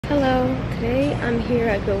I'm here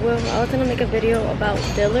at Goodwill. I was gonna make a video about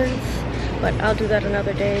dealers, but I'll do that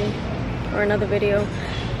another day or another video.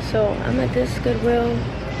 So I'm at this Goodwill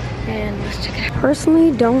and let's check it out.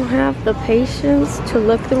 Personally, don't have the patience to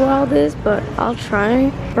look through all this, but I'll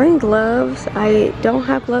try. Bring gloves. I don't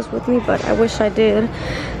have gloves with me, but I wish I did.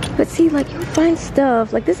 But see, like, you find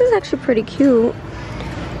stuff like this is actually pretty cute.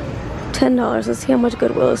 $10. Let's see how much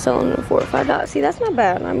Goodwill is selling it for. $5. See, that's not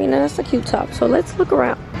bad. I mean, that's a cute top. So let's look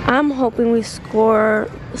around. I'm hoping we score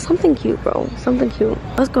something cute, bro. Something cute.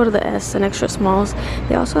 Let's go to the S and extra smalls.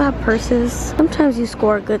 They also have purses. Sometimes you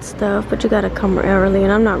score good stuff, but you gotta come early,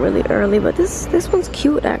 and I'm not really early. But this one's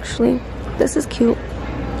cute, actually. This is cute.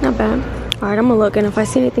 Not bad. All right, I'm gonna look, and if I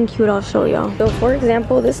see anything cute, I'll show y'all. So, for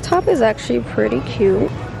example, this top is actually pretty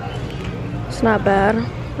cute. It's not bad.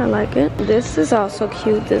 I like it. This is also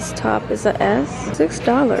cute. This top is a S.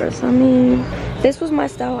 $6. I mean, this was my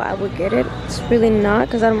style. I would get it. It's really not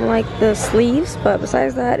because I don't like the sleeves, but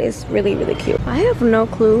besides that, it's really, really cute. I have no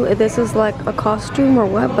clue if this is like a costume or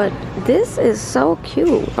what, but this is so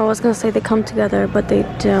cute. I was gonna say they come together, but they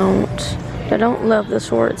don't. I don't love the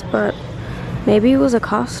shorts, but maybe it was a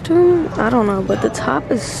costume. I don't know, but the top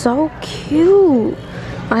is so cute.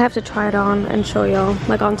 I have to try it on and show y'all,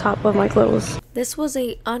 like on top of my clothes. This was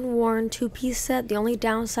a unworn two-piece set. The only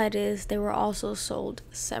downside is they were also sold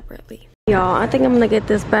separately. Y'all, I think I'm gonna get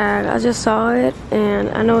this bag. I just saw it and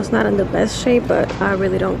I know it's not in the best shape, but I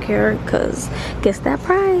really don't care because guess that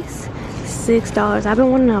price? $6. I've been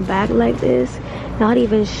wanting a bag like this. Not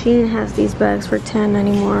even Shein has these bags for 10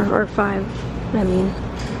 anymore, or 5. I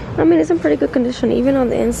mean it's in pretty good condition. Even on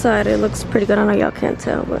the inside it looks pretty good. I know y'all can't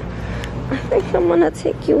tell, but I think I'm gonna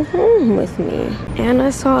take you home with me. And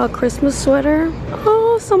I saw a Christmas sweater.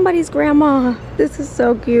 Oh, somebody's grandma. This is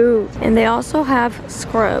so cute. And they also have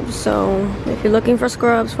scrubs. So if you're looking for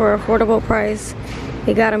scrubs for affordable price,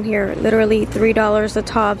 they got them here. Literally $3 the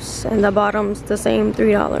tops and the bottoms the same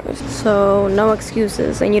 $3. So no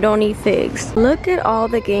excuses, and you don't need figs. Look at all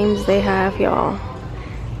the games they have, y'all.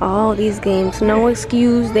 All these games, no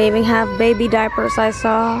excuse. They even have baby diapers. I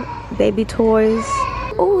saw baby toys.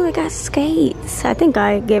 Oh, they got skates. I think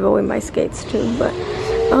I gave away my skates too, but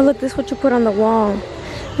oh look, this is what you put on the wall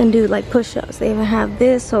and do like push-ups. They even have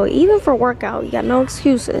this, so even for workout, you got no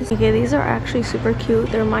excuses. Okay, these are actually super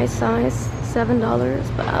cute. They're my size, $7,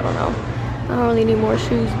 but I don't know. I don't really need more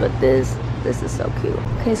shoes, but this is so cute.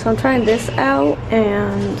 Okay, so I'm trying this out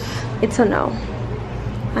and it's a no.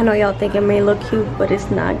 I know y'all think it may look cute, but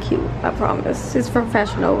it's not cute, I promise. It's from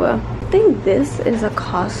Fashion Nova. I think this is a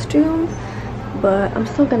costume, but I'm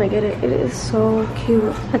still gonna get it. It is so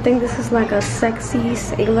cute. I think this is like a sexy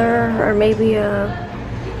sailor, or maybe a,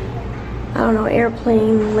 I don't know,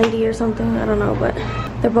 airplane lady or something. I don't know, but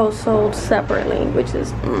they're both sold separately, which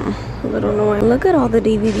is a little annoying. Look at all the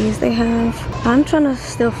DVDs they have. I'm trying to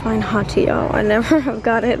still find Hachi, y'all. I never have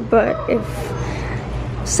got it, but if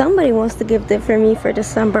somebody wants to gift it for me for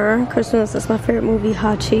December, Christmas is my favorite movie,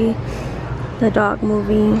 Hachi. The dog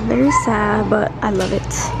movie. Very sad, but I love it.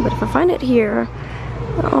 But if I find it here,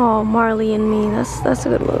 oh, Marley and Me, that's a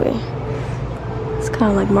good movie. It's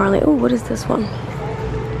kind of like Marley. Oh, what is this one?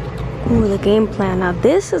 Oh, The Game Plan. Now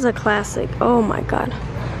this is a classic. Oh my god,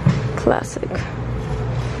 classic.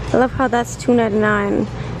 I love how that's $2.99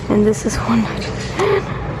 and this is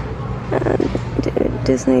 $1.99.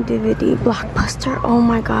 Disney DVD. Blockbuster. Oh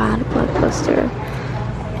my god, Blockbuster.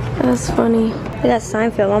 That's funny. They got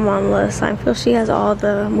Seinfeld. I'm on Seinfeld. She has all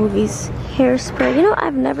the movies. Hairspray. You know,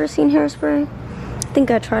 I've never seen Hairspray. I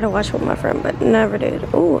think I tried to watch it with my friend, but never did.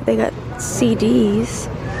 Oh, they got CDs.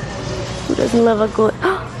 Who doesn't love a good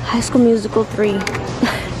High School Musical 3?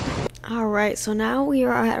 Alright, so now we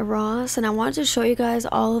are at Ross, and I wanted to show you guys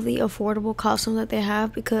all of the affordable costumes that they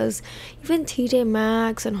have, because even TJ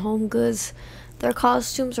Maxx and Home Goods, their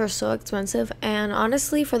costumes are so expensive, and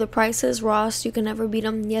honestly, for the prices, Ross, you can never beat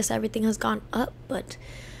them. Yes, everything has gone up, but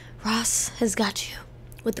Ross has got you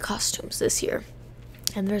with the costumes this year.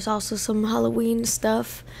 And there's also some Halloween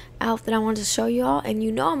stuff out that I wanted to show you all. And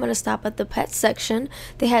you know I'm going to stop at the pet section.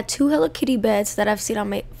 They had 2 Hello Kitty beds that I've seen on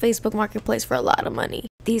my Facebook Marketplace for a lot of money.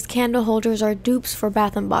 These candle holders are dupes for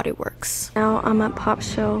Bath & Body Works. Now I'm at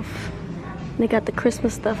popshelf. They got the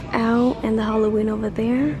Christmas stuff out and the Halloween over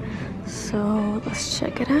there. So let's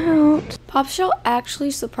check it out. popshelf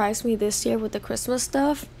actually surprised me this year with the Christmas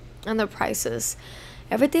stuff and the prices.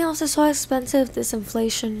 Everything else is so expensive. This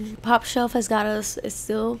inflation, popshelf has got us. It's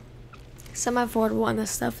still semi-affordable, and the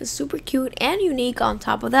stuff is super cute and unique on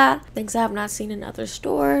top of that. Things I have not seen in other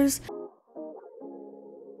stores.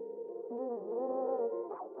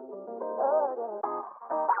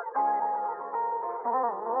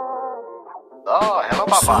 Oh, hello.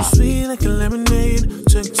 So sweet like a lemonade.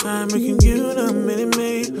 Took time making you the Minute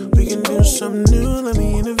Maid. We can do something new, let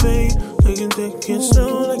me innovate. We can take it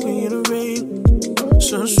slow like we in the rain.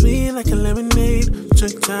 So sweet like a lemonade.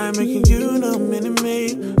 Took time making you the Minute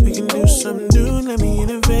Maid. We can do something new, let me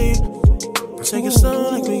innovate. Take it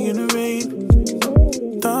slow like we in the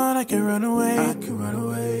rain. Thought I could run away.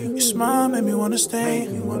 Your smile made me wanna stay.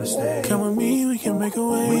 Come with me, we can make a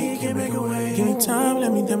way. Give me time,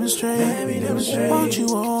 let me demonstrate. Want you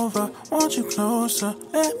over, want you closer.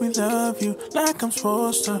 Let me love you like I'm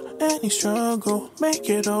supposed to. Any struggle, make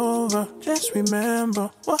it over. Just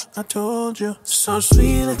remember what I told you. So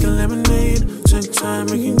sweet like a lemonade. Take time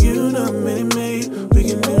making you the Minute Maid. We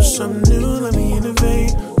can do something new, let me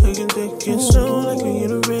innovate. We can take it slow like we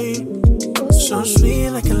in the rain. So sweet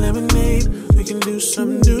like a lemonade. We can do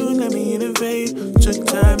something new, let me innovate. Took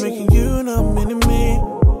time making you the Minute Maid.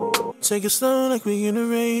 Take it slow like we in the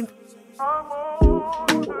rain.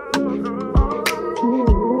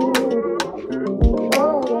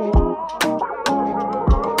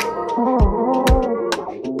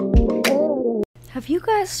 Have you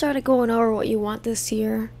guys started going over what you want this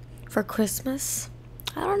year for Christmas?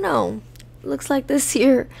 I don't know. Looks like this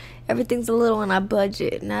year everything's a little on a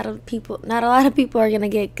budget. Not a lot of people are gonna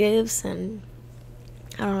get gifts, and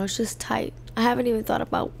I don't know, it's just tight. I haven't even thought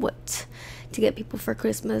about what to get people for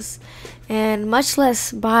Christmas, and much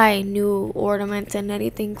less buy new ornaments and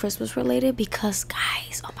anything Christmas related, because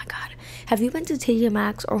guys, oh my god, have you been to TJ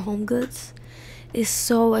Maxx or Home Goods? It's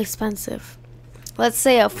so expensive. Let's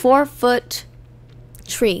say a 4-foot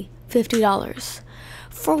tree, $50.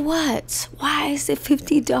 For what? Why is it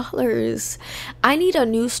 $50? I need a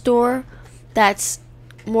new store that's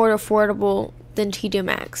more affordable than TJ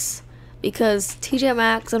Maxx, because TJ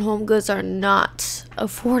Maxx and Home Goods are not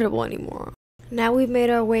affordable anymore. Now we've made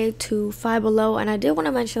our way to Five Below, and I did want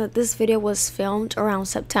to mention that this video was filmed around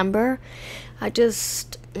September. I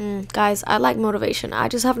just, guys, I like motivation. I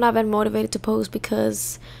just have not been motivated to post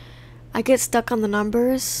because I get stuck on the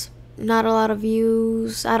numbers. Not a lot of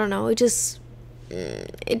views. I don't know. It just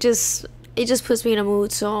puts me in a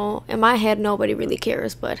mood. So in my head, nobody really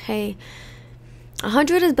cares. But hey,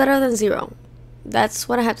 100 is better than 0. That's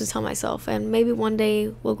what I have to tell myself. And maybe one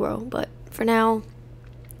day we'll grow. But for now,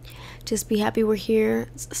 just be happy we're here.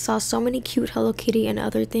 Saw so many cute Hello Kitty and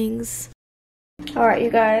other things. Alright, you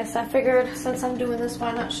guys, I figured since I'm doing this,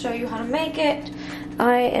 why not show you how to make it.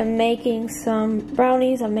 I am making some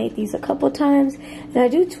brownies. I've made these a couple times, and I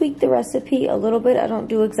do tweak the recipe a little bit. I don't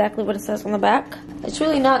do exactly what it says on the back. It's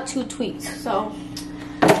really not too tweaked. So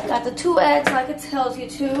got the 2 eggs like it tells you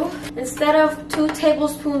to. Instead of 2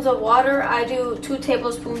 tablespoons of water, I do 2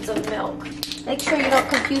 tablespoons of milk. Make sure you don't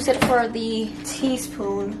confuse it for the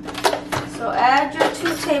teaspoon. So add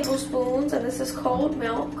your 2 tablespoons, and this is cold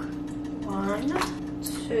milk. 1,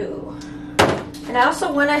 2. And I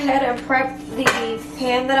also went ahead and prepped the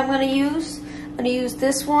pan that I'm going to use. I'm going to use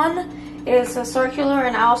this one. It's a circular,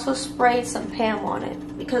 and I also sprayed some Pam on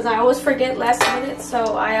it because I always forget last minute,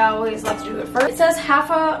 so I always like to do it first. It says half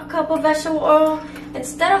a cup of vegetable oil.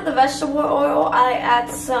 Instead of the vegetable oil, I add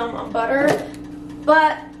some butter,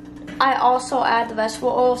 but I also add the vegetable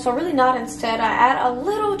oil. So really not instead. I add a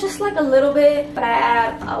little, just like a little bit, but I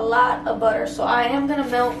add a lot of butter. So I am going to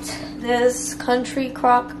melt this country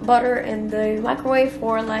crock butter in the microwave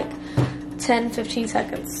for like 10-15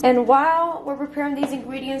 seconds. And while we're preparing these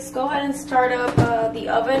ingredients, go ahead and start up the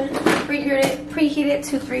oven. Preheat it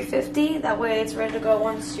to 350. That way it's ready to go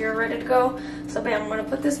once you're ready to go. So bam, I'm going to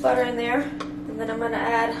put this butter in there, and then I'm going to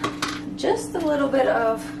add just a little bit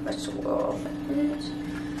of vegetable oil.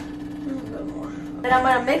 Then I'm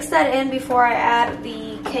going to mix that in before I add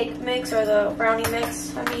the cake mix or the brownie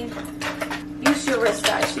mix. I mean, use your wrist,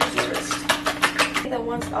 guys. Use your wrist. Then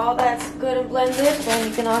once all that's good and blended, then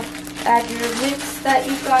you can add your mix that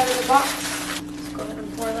you've got in the box. Just go ahead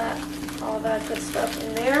and pour that, all that good stuff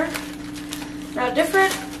in there. Now,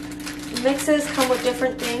 different mixes come with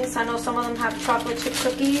different things. I know some of them have chocolate chip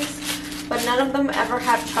cookies, but none of them ever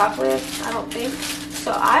have chocolate, I don't think.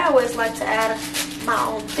 So I always like to add my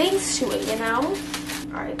own things to it, you know.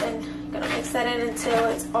 Alright, then you're gonna mix that in until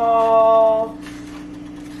it's all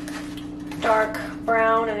dark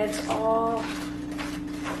brown and it's all,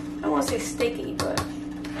 I don't want to say sticky, but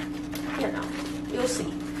you know, you'll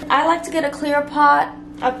see. I like to get a clear pot,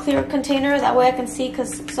 a clear container, that way I can see,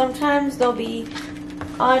 because sometimes there'll be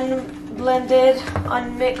unblended,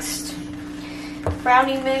 unmixed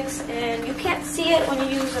brownie mix, and you can't see it when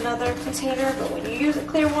you use another container, but when you use a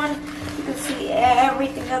clear one, you can see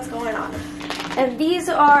everything that's going on. And these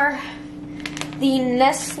are the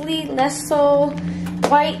Nestle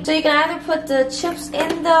white. So you can either put the chips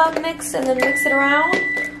in the mix and then mix it around,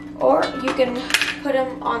 or you can put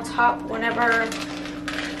them on top whenever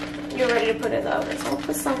you're ready to put it in the oven. So I'll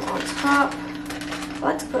put some on top. I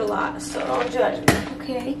like to put a lot, so don't judge me,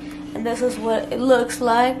 okay? And this is what it looks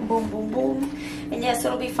like. Boom, boom, boom. And yes,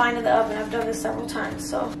 it'll be fine in the oven. I've done this several times,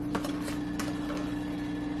 so.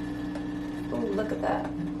 Ooh, look at that.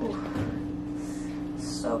 Ooh.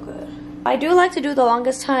 So good. I do like to do the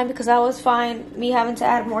longest time because I always find me having to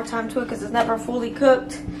add more time to it because it's never fully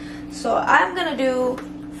cooked. So I'm gonna do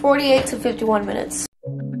 48 to 51 minutes.